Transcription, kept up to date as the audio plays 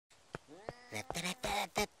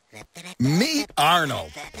Meet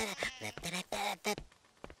Arnold.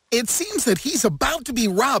 It seems that he's about to be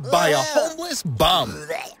robbed by a homeless bum.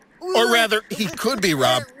 Or rather, he could be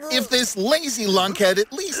robbed if this lazy lunkhead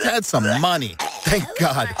at least had some money. Thank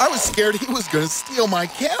God. I was scared he was going to steal my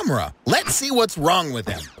camera. Let's see what's wrong with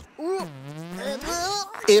him.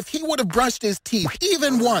 If he would have brushed his teeth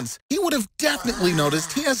even once, he would have definitely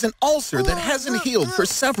noticed he has an ulcer that hasn't healed for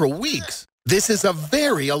several weeks. This is a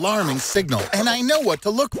very alarming signal, and I know what to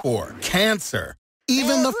look for. Cancer.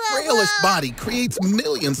 Even the frailest body creates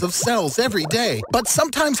millions of cells every day, but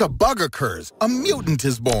sometimes a bug occurs, a mutant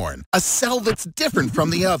is born, a cell that's different from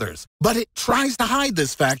the others. But it tries to hide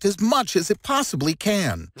this fact as much as it possibly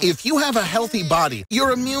can. If you have a healthy body,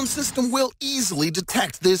 your immune system will easily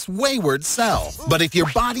detect this wayward cell. But if your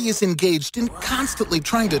body is engaged in constantly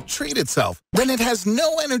trying to treat itself, then it has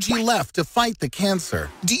no energy left to fight the cancer.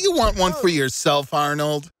 Do you want one for yourself,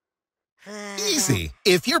 Arnold? Easy.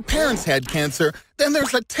 If your parents had cancer, then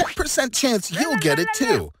there's a 10% chance you'll get it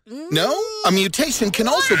too. No? A mutation can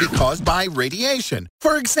also be caused by radiation.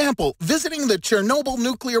 For example, visiting the Chernobyl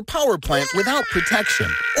nuclear power plant without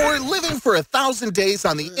protection, or living for 1,000 days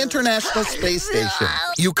on the International Space Station.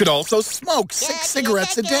 You could also smoke 6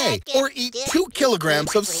 cigarettes a day, or eat 2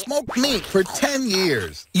 kilograms of smoked meat for 10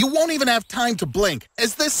 years. You won't even have time to blink,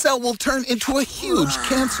 as this cell will turn into a huge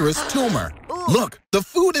cancerous tumor. Look, the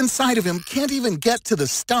food inside of him can't even get to the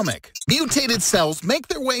stomach. Mutated cells make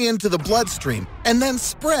their way into the bloodstream and then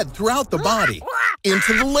spread throughout the body,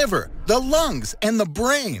 into the liver, the lungs, and the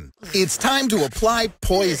brain. It's time to apply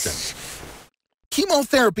poison.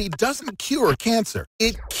 Chemotherapy doesn't cure cancer,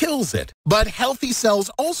 it kills it. But healthy cells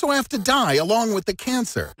also have to die along with the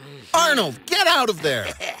cancer. Arnold, get out of there!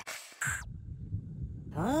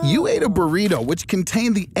 You ate a burrito which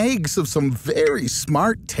contained the eggs of some very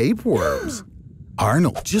smart tapeworms.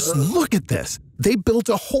 Arnold, just look at this. They built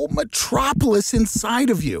a whole metropolis inside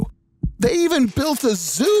of you. They even built a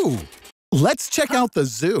zoo. Let's check out the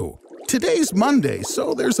zoo. Today's Monday,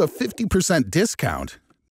 so there's a 50% discount.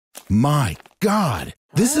 My God,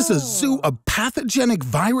 this is a zoo of pathogenic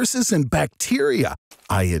viruses and bacteria.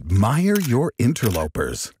 I admire your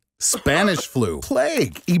interlopers. Spanish flu,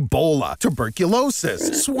 plague, Ebola,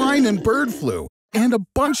 tuberculosis, swine and bird flu, and a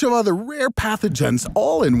bunch of other rare pathogens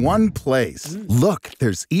all in one place. Look,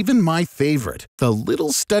 there's even my favorite, the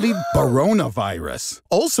little studied coronavirus,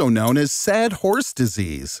 also known as sad horse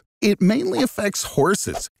disease. It mainly affects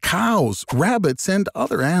horses, cows, rabbits, and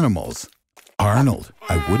other animals. Arnold,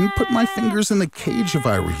 I wouldn't put my fingers in the cage if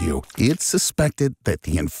I were you. It's suspected that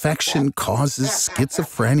the infection causes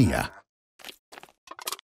schizophrenia.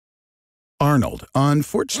 Arnold,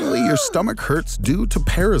 unfortunately your stomach hurts due to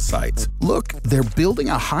parasites. Look, they're building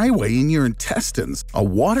a highway in your intestines, a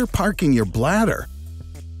water park in your bladder.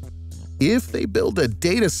 If they build a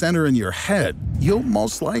data center in your head, you'll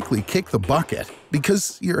most likely kick the bucket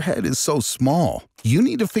because your head is so small. You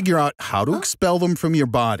need to figure out how to expel them from your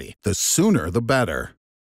body. The sooner, the better.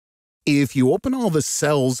 If you open all the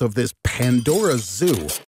cells of this Pandora zoo,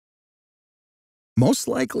 most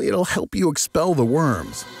likely it'll help you expel the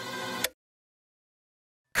worms.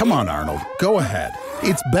 Come on, Arnold, go ahead.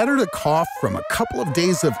 It's better to cough from a couple of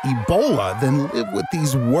days of Ebola than live with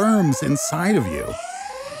these worms inside of you.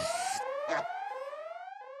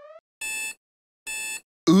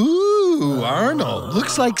 Ooh, Arnold,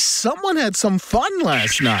 looks like someone had some fun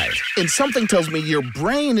last night. And something tells me your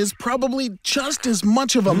brain is probably just as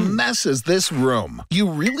much of a mess as this room. You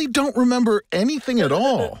really don't remember anything at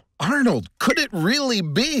all. Arnold, could it really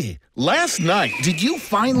be? Last night, did you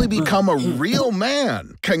finally become a real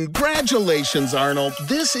man? Congratulations, Arnold.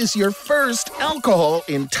 This is your first alcohol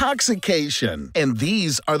intoxication. And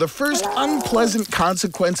these are the first unpleasant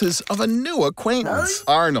consequences of a new acquaintance.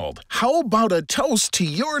 Arnold, how about a toast to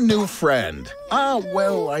your new friend? Ah,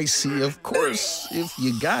 well, I see. Of course, if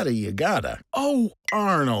you gotta, you gotta. Oh,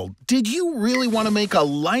 Arnold, did you really want to make a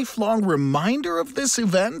lifelong reminder of this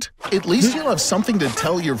event? At least you'll have something to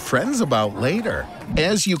tell your friends about later.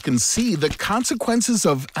 As you can see, the consequences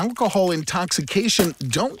of alcohol intoxication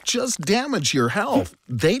don't just damage your health,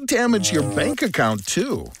 they damage your bank account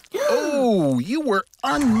too. Oh, you were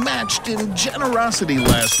unmatched in generosity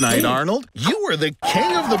last night, Arnold. You were the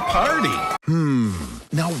king of the party.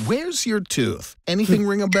 Now where's your tooth? Anything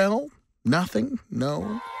ring a bell? Nothing?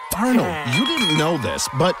 No? Arnold, you didn't know this,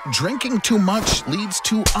 but drinking too much leads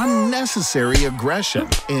to unnecessary aggression,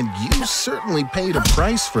 and you certainly paid a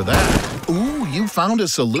price for that. Ooh, you found a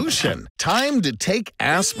solution. Time to take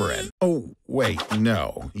aspirin. Oh, wait,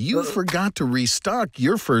 no. You forgot to restock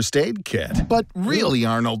your first aid kit. But really,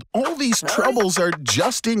 Arnold, all these troubles are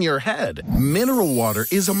just in your head. Mineral water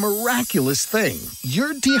is a miraculous thing.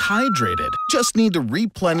 You're dehydrated. Just need to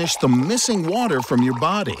replenish the missing water from your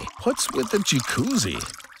body. What's with the jacuzzi?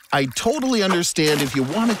 I totally understand if you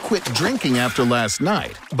want to quit drinking after last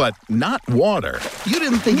night, but not water. You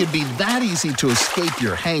didn't think it'd be that easy to escape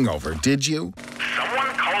your hangover, did you? Someone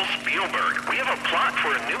call Spielberg. We have a plot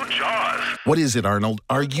for a new Jaws. What is it, Arnold?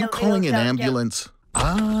 Are you calling an ambulance?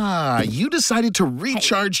 Ah, you decided to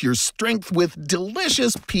recharge your strength with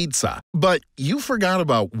delicious pizza. But you forgot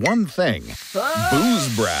about one thing.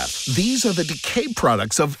 Booze breath. These are the decay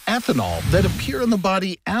products of ethanol that appear in the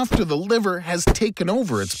body after the liver has taken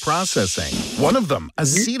over its processing. One of them,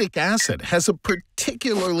 acetic acid, has a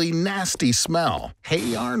particularly nasty smell.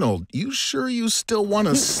 Hey, Arnold, you sure you still want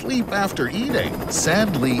to sleep after eating?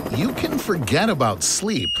 Sadly, you can forget about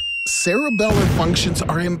sleep. Cerebellar functions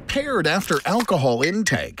are impaired after alcohol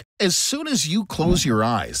intake. As soon as you close your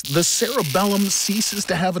eyes, the cerebellum ceases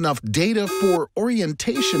to have enough data for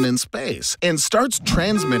orientation in space and starts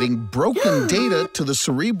transmitting broken data to the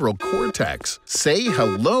cerebral cortex. Say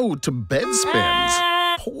hello to bed spins.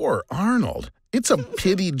 Poor Arnold. It's a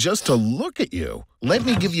pity just to look at you. Let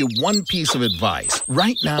me give you one piece of advice.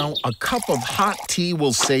 Right now, a cup of hot tea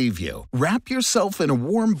will save you. Wrap yourself in a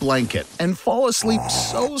warm blanket and fall asleep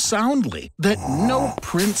so soundly that no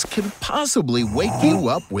prince can possibly wake you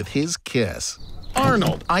up with his kiss.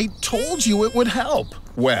 Arnold, I told you it would help.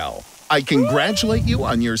 Well, I congratulate you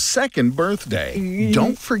on your second birthday.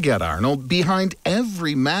 Don't forget, Arnold, behind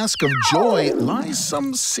every mask of joy lies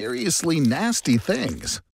some seriously nasty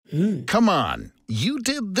things. Come on, you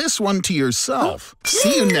did this one to yourself.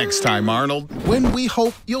 See you next time, Arnold, when we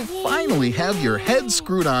hope you'll finally have your head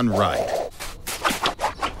screwed on right.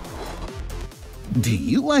 Do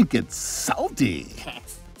you like it salty?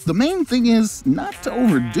 The main thing is not to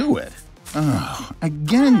overdo it.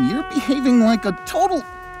 Again, you're behaving like a total...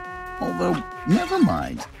 Although, never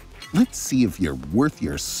mind. Let's see if you're worth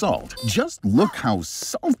your salt. Just look how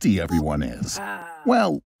salty everyone is.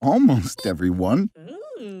 Well, almost everyone.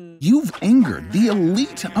 You've angered the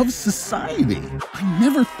elite of society. I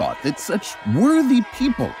never thought that such worthy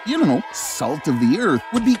people, salt of the earth,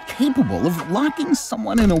 would be capable of locking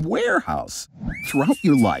someone in a warehouse. Throughout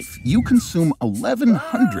your life, you consume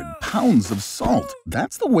 1,100 pounds of salt.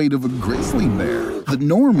 That's the weight of a grizzly bear. The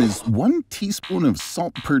norm is 1 teaspoon of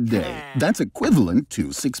salt per day. That's equivalent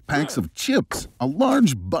to 6 packs of chips, a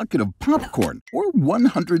large bucket of popcorn, or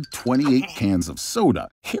 128 cans of soda.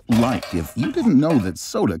 Hit like if you didn't know that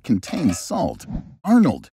soda contains salt.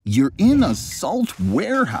 Arnold, you're in a salt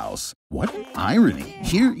warehouse. What an irony.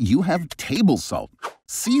 Here you have table salt,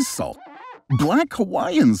 sea salt, black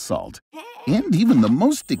Hawaiian salt, and even the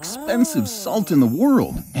most expensive salt in the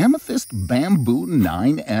world, Amethyst Bamboo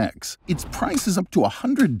 9X. Its price is up to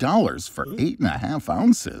 $100 for 8.5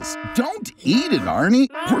 ounces. Don't eat it, Arnie,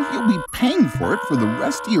 or you'll be paying for it for the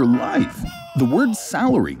rest of your life. The word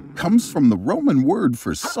salary comes from the Roman word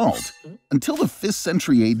for salt. Until the 5th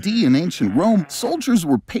century AD in ancient Rome, soldiers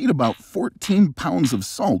were paid about 14 pounds of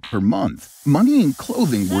salt per month. Money and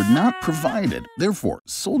clothing were not provided. Therefore,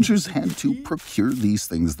 soldiers had to procure these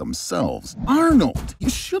things themselves. Arnold, you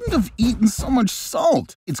shouldn't have eaten so much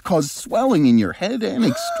salt. It's caused swelling in your head and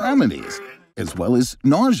extremities, as well as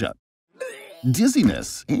nausea,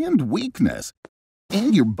 dizziness, and weakness.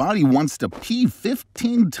 And your body wants to pee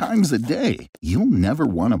 15 times a day. You'll never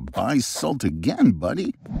want to buy salt again,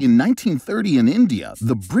 buddy. In 1930 in India,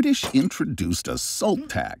 the British introduced a salt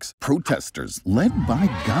tax. Protesters, led by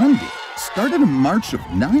Gandhi, started a march of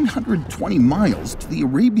 920 miles to the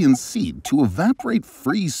Arabian Sea to evaporate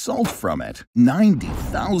free salt from it.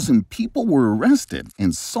 90,000 people were arrested,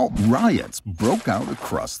 and salt riots broke out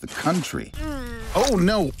across the country. Oh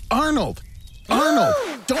no, Arnold! Arnold,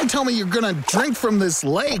 don't tell me you're gonna drink from this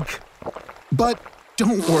lake. But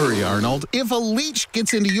don't worry, Arnold. If a leech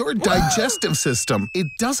gets into your digestive system, it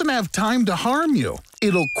doesn't have time to harm you.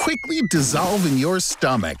 It'll quickly dissolve in your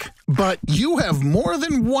stomach. But you have more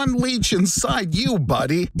than one leech inside you,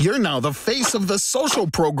 buddy. You're now the face of the social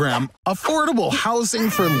program, Affordable Housing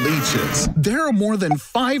for Leeches. There are more than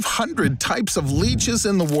 500 types of leeches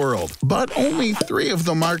in the world, but only 3 of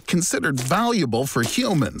them are considered valuable for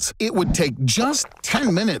humans. It would take just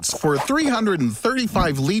 10 minutes for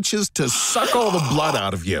 335 leeches to suck all the blood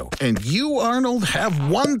out of you. And you, Arnold, have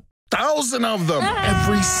one 1,000 of them.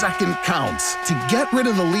 Every second counts. To get rid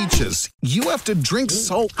of the leeches, you have to drink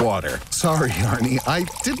salt water. Sorry, Arnie, I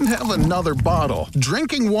didn't have another bottle.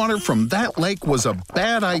 Drinking water from that lake was a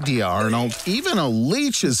bad idea, Arnold. Even a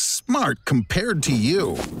leech is smart compared to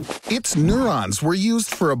you. Its neurons were used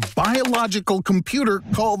for a biological computer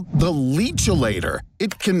called the leechulator.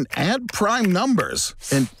 It can add prime numbers,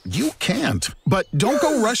 and you can't. But don't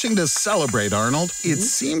go rushing to celebrate, Arnold. It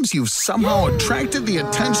seems you've somehow attracted the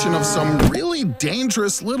attention of some really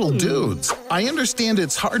dangerous little dudes. I understand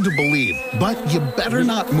it's hard to believe, but you better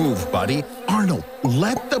not move, buddy. Arnold,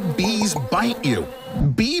 let the bees bite you.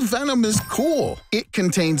 Bee venom is cool. It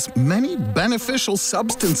contains many beneficial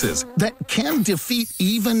substances that can defeat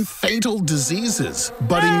even fatal diseases.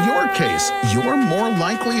 But in your case, you're more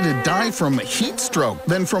likely to die from a heat stroke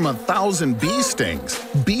than from 1,000 bee stings.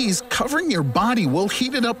 Bees covering your body will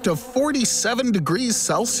heat it up to 47 degrees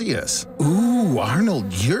Celsius. Ooh,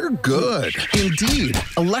 Arnold, you're good. Indeed,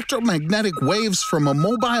 electromagnetic waves from a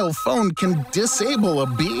mobile phone can disable a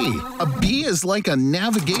bee. A bee is like a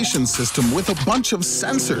navigation system with a bunch of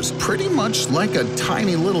sensors, pretty much like a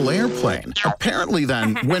tiny little airplane. Apparently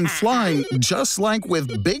then, when flying, just like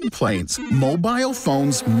with big planes, mobile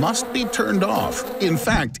phones must be turned off. In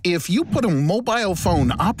fact, if you put a mobile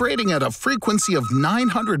phone operating at a frequency of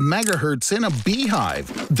 900 megahertz in a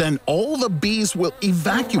beehive, then all the bees will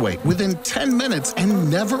evacuate within 10 minutes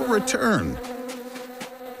and never return.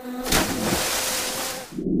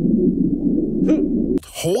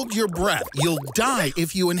 Hold your breath. You'll die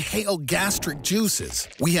if you inhale gastric juices.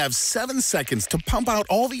 We have 7 seconds to pump out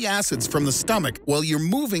all the acids from the stomach while you're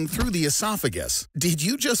moving through the esophagus. Did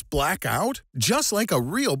you just black out? Just like a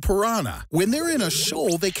real piranha. When they're in a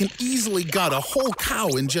shoal, they can easily gut a whole cow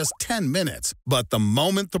in just 10 minutes. But the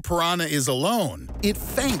moment the piranha is alone, it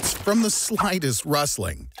faints from the slightest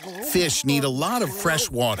rustling. Fish need a lot of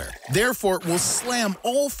fresh water. Therefore, we'll slam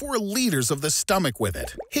all 4 liters of the stomach with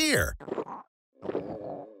it. Here.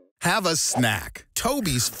 Have a snack.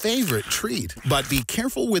 Toby's favorite treat. But be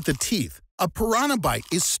careful with the teeth. A piranha bite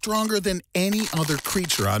is stronger than any other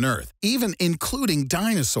creature on Earth, even including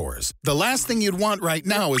dinosaurs. The last thing you'd want right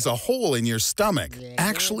now is a hole in your stomach.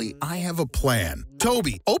 Actually, I have a plan.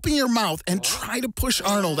 Toby, open your mouth and try to push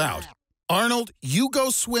Arnold out. Arnold, you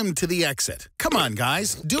go swim to the exit. Come on,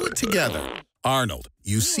 guys, do it together. Arnold,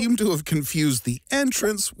 you seem to have confused the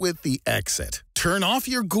entrance with the exit. Turn off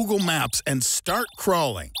your Google Maps and start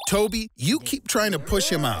crawling. Toby, you keep trying to push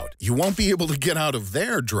him out. You won't be able to get out of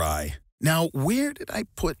there dry. Now, where did I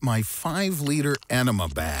put my 5-liter enema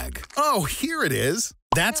bag? Oh, here it is.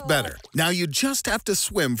 That's better. Now you just have to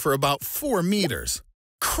swim for about 4 meters.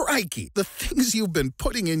 Crikey, the things you've been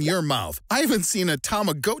putting in your mouth. I haven't seen a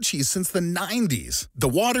Tamagotchi since the 90s. The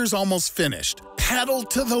water's almost finished. Paddle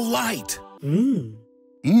to the light.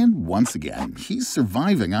 And once again, he's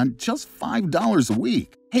surviving on just $5 a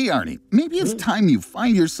week. Hey, Arnie, maybe it's time you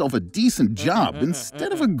find yourself a decent job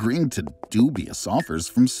instead of agreeing to dubious offers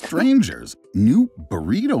from strangers. New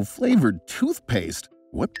burrito-flavored toothpaste.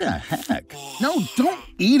 What the heck? No, don't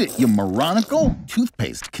eat it, you moronical!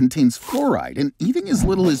 Toothpaste contains fluoride, and eating as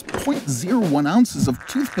little as 0.01 ounces of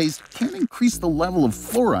toothpaste can increase the level of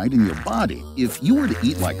fluoride in your body. If you were to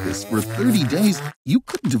eat like this for 30 days, you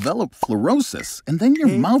could develop fluorosis, and then your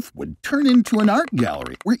mouth would turn into an art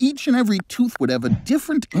gallery, where each and every tooth would have a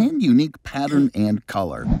different and unique pattern and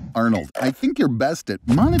color. Arnold, I think you're best at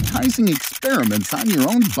monetizing experiments on your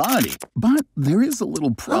own body. But there is a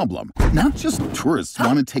little problem. Not just tourists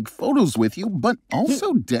want to take photos with you, but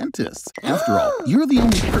also dentists. After all, you're the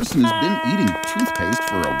only person who's been eating toothpaste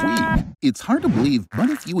for a week. It's hard to believe, but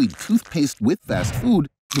if you eat toothpaste with fast food,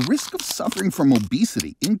 the risk of suffering from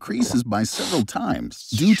obesity increases by several times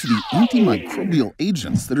due to the antimicrobial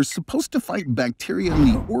agents that are supposed to fight bacteria in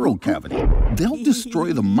the oral cavity. They'll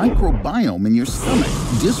destroy the microbiome in your stomach,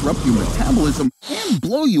 disrupt your metabolism, and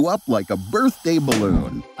blow you up like a birthday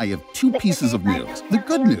balloon. I have 2 pieces of news. The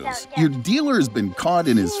good news, your dealer has been caught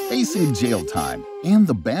and is facing jail time. And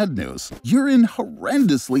the bad news, you're in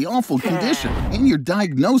horrendously awful condition, and your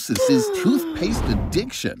diagnosis is toothpaste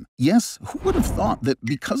addiction. Yes, who would have thought that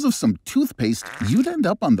because of some toothpaste, you'd end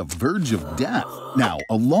up on the verge of death? Now,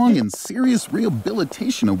 a long and serious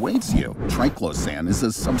rehabilitation awaits you. Triclosan is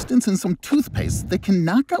a substance in some toothpaste that can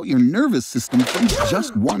knock out your nervous system from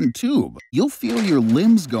just 1 tube. You'll feel your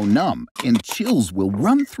limbs go numb, and chills will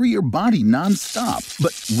run through your body non-stop.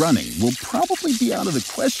 But running will probably be out of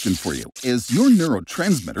the question for you, as your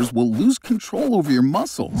neurotransmitters will lose control over your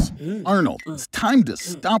muscles. Arnold, it's time to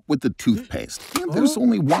stop with the toothpaste. And there's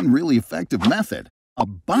only one really effective method. A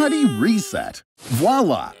body reset.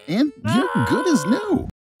 Voila! And you're good as new.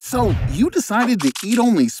 So you decided to eat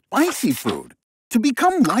only spicy food, to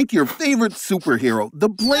become like your favorite superhero, the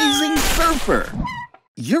Blazing Surfer.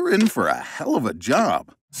 You're in for a hell of a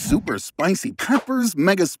job. Super spicy peppers,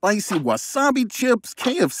 mega spicy wasabi chips,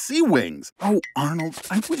 KFC wings. Oh, Arnold,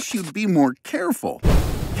 I wish you'd be more careful.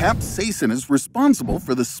 Capsaicin is responsible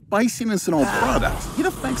for the spiciness in all products. It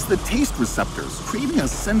affects the taste receptors, creating a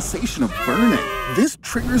sensation of burning. This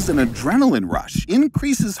triggers an adrenaline rush,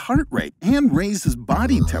 increases heart rate, and raises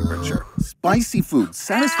body temperature. Spicy food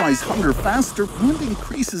satisfies hunger faster and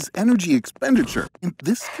increases energy expenditure, and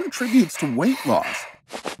this contributes to weight loss.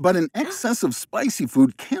 But an excess of spicy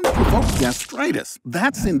food can provoke gastritis.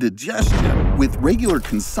 That's indigestion. With regular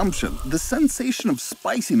consumption, the sensation of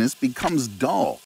spiciness becomes dull.